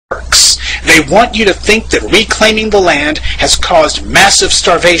works. They want you to think that reclaiming the land has caused massive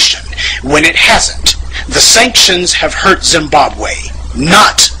starvation, when it hasn't. The sanctions have hurt Zimbabwe,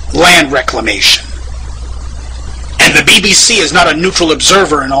 not land reclamation. And the BBC is not a neutral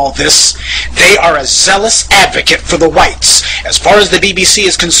observer in all this. They are a zealous advocate for the whites. As far as the BBC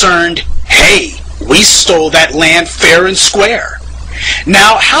is concerned, hey, we stole that land fair and square.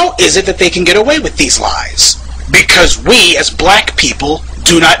 Now, how is it that they can get away with these lies? Because we, as black people,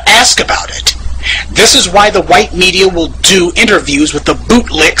 do not ask about it. This is why the white media will do interviews with the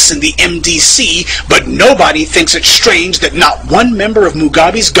bootlicks in the MDC, but nobody thinks it strange that not one member of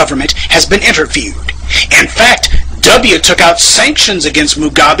Mugabe's government has been interviewed. In fact, W took out sanctions against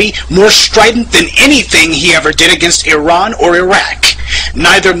Mugabe more strident than anything he ever did against Iran or Iraq.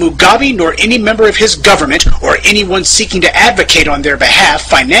 Neither Mugabe nor any member of his government or anyone seeking to advocate on their behalf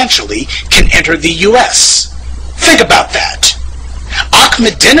financially can enter the U.S. Think about that.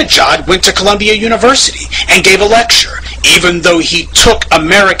 Ahmadinejad went to Columbia University and gave a lecture, even though he took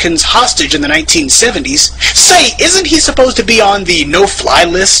Americans hostage in the 1970s. Say, isn't he supposed to be on the no-fly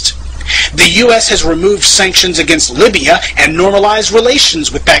list? The U.S. has removed sanctions against Libya and normalized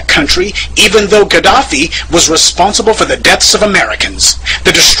relations with that country, even though Gaddafi was responsible for the deaths of Americans,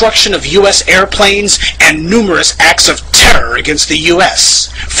 the destruction of U.S. airplanes, and numerous acts of terror against the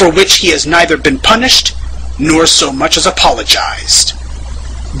U.S., for which he has neither been punished nor so much as apologized.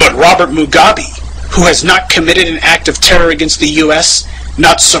 But Robert Mugabe, who has not committed an act of terror against the U.S.,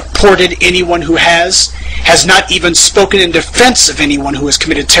 not supported anyone who has not even spoken in defense of anyone who has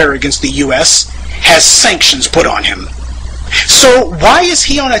committed terror against the U.S., has sanctions put on him. So why is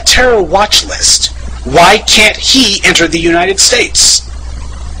he on a terror watch list? Why can't he enter the United States?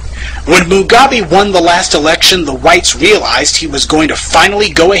 When Mugabe won the last election, the whites realized he was going to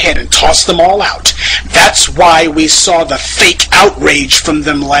finally go ahead and toss them all out. That's why we saw the fake outrage from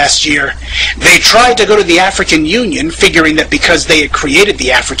them last year. They tried to go to the African Union, figuring that because they had created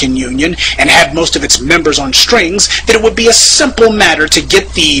the African Union and had most of its members on strings, that it would be a simple matter to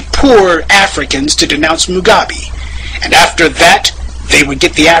get the poor Africans to denounce Mugabe. And after that, they would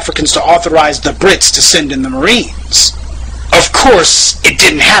get the Africans to authorize the Brits to send in the Marines. Of course, it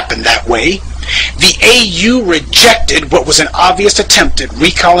didn't happen that way. The AU rejected what was an obvious attempt at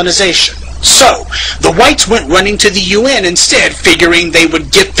recolonization. So, the whites went running to the UN instead, figuring they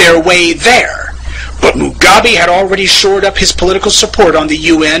would get their way there. But Mugabe had already shored up his political support on the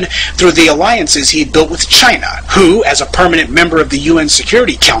UN through the alliances he built with China, who, as a permanent member of the UN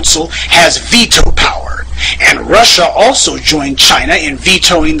Security Council, has veto power. And Russia also joined China in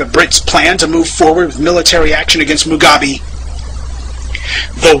vetoing the Brits' plan to move forward with military action against Mugabe.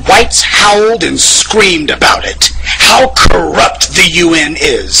 The whites howled and screamed about it. How corrupt the UN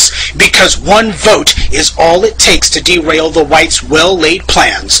is, because one vote is all it takes to derail the whites' well-laid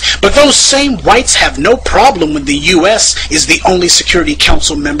plans. But those same whites have no problem when the US is the only Security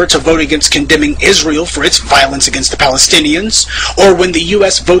Council member to vote against condemning Israel for its violence against the Palestinians, or when the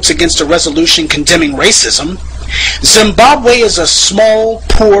US votes against a resolution condemning racism. Zimbabwe is a small,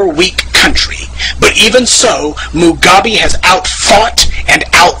 poor, weak country, but even so, Mugabe has outfought and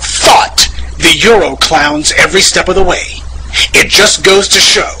outthought the Euro clowns every step of the way. It just goes to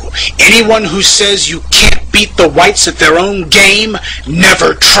show, anyone who says you can't beat the whites at their own game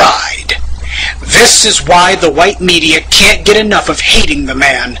never tried. This is why the white media can't get enough of hating the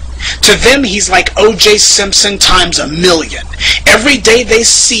man. To them, he's like O.J. Simpson times a million. Every day they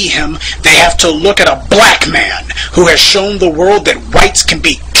see him, they have to look at a black man who has shown the world that whites can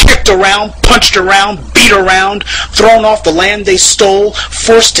be kicked around, punched around, beat around, thrown off the land they stole,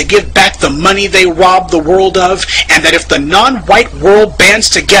 forced to give back the money they robbed the world of, and that if the non-white world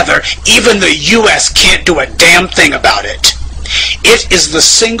bands together, even the U.S. can't do a damn thing about it. It is the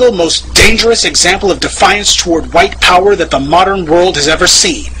single most dangerous example of defiance toward white power that the modern world has ever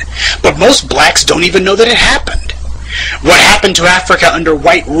seen. But most blacks don't even know that it happened. What happened to Africa under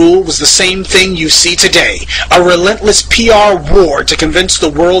white rule was the same thing you see today, a relentless PR war to convince the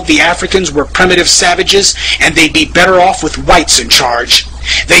world the Africans were primitive savages and they'd be better off with whites in charge.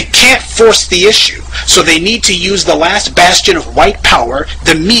 They can't force the issue, so they need to use the last bastion of white power,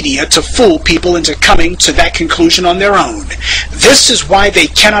 the media, to fool people into coming to that conclusion on their own. This is why they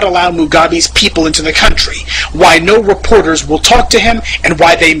cannot allow Mugabe's people into the country, why no reporters will talk to him, and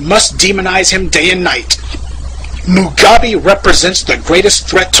why they must demonize him day and night. Mugabe represents the greatest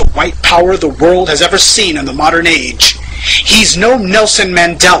threat to white power the world has ever seen in the modern age. He's no Nelson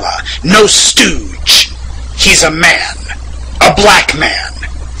Mandela, no stooge. He's a man, a black man,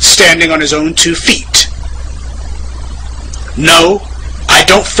 standing on his own 2 feet. No, I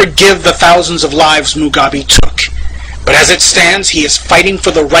don't forgive the thousands of lives Mugabe took, But as it stands, he is fighting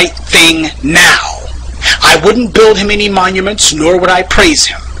for the right thing now. I wouldn't build him any monuments, nor would I praise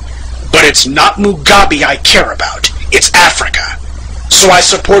him. But it's not Mugabe I care about. It's Africa. So I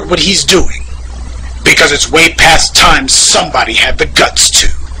support what he's doing. Because it's way past time somebody had the guts to.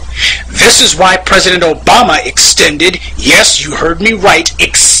 This is why President Obama extended, yes, you heard me right,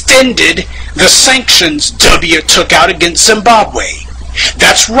 extended the sanctions W took out against Zimbabwe.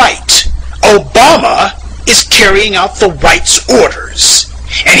 That's right. Obama is carrying out the whites' orders.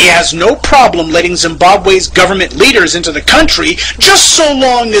 And he has no problem letting Zimbabwe's government leaders into the country just so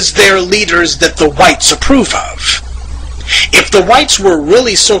long as they're leaders that the whites approve of. If the whites were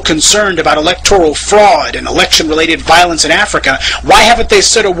really so concerned about electoral fraud and election-related violence in Africa, why haven't they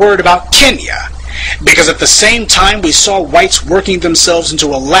said a word about Kenya? Because at the same time we saw whites working themselves into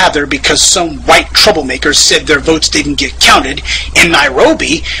a lather because some white troublemakers said their votes didn't get counted, in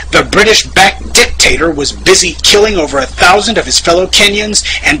Nairobi, the British-backed dictator was busy killing over 1,000 of his fellow Kenyans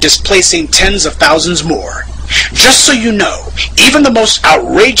and displacing tens of thousands more. Just so you know, even the most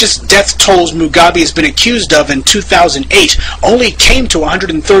outrageous death tolls Mugabe has been accused of in 2008 only came to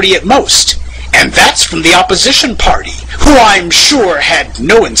 130 at most. And that's from the opposition party, who I'm sure had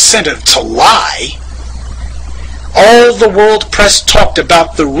no incentive to lie. All the world press talked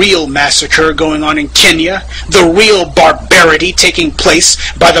about the real massacre going on in Kenya, the real barbarity taking place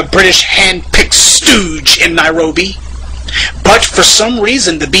by the British hand-picked stooge in Nairobi. But for some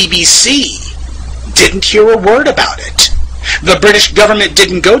reason the BBC didn't hear a word about it. The British government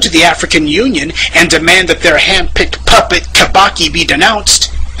didn't go to the African Union and demand that their hand-picked puppet Kibaki be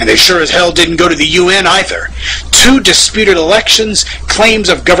denounced. And they sure as hell didn't go to the UN either. 2 disputed elections, claims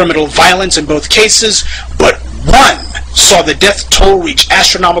of governmental violence in both cases, but one saw the death toll reach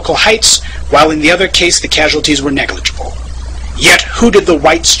astronomical heights, while in the other case the casualties were negligible. Yet who did the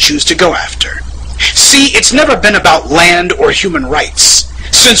whites choose to go after? See, it's never been about land or human rights.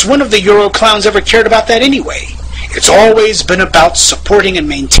 Since when have the Euro clowns ever cared about that anyway? It's always been about supporting and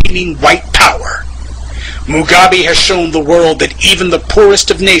maintaining white power. Mugabe has shown the world that even the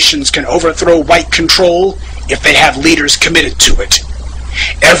poorest of nations can overthrow white control if they have leaders committed to it.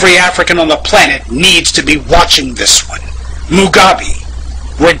 Every African on the planet needs to be watching this one. Mugabe,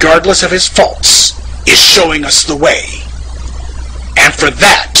 regardless of his faults, is showing us the way. And for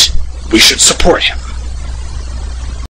that, we should support him.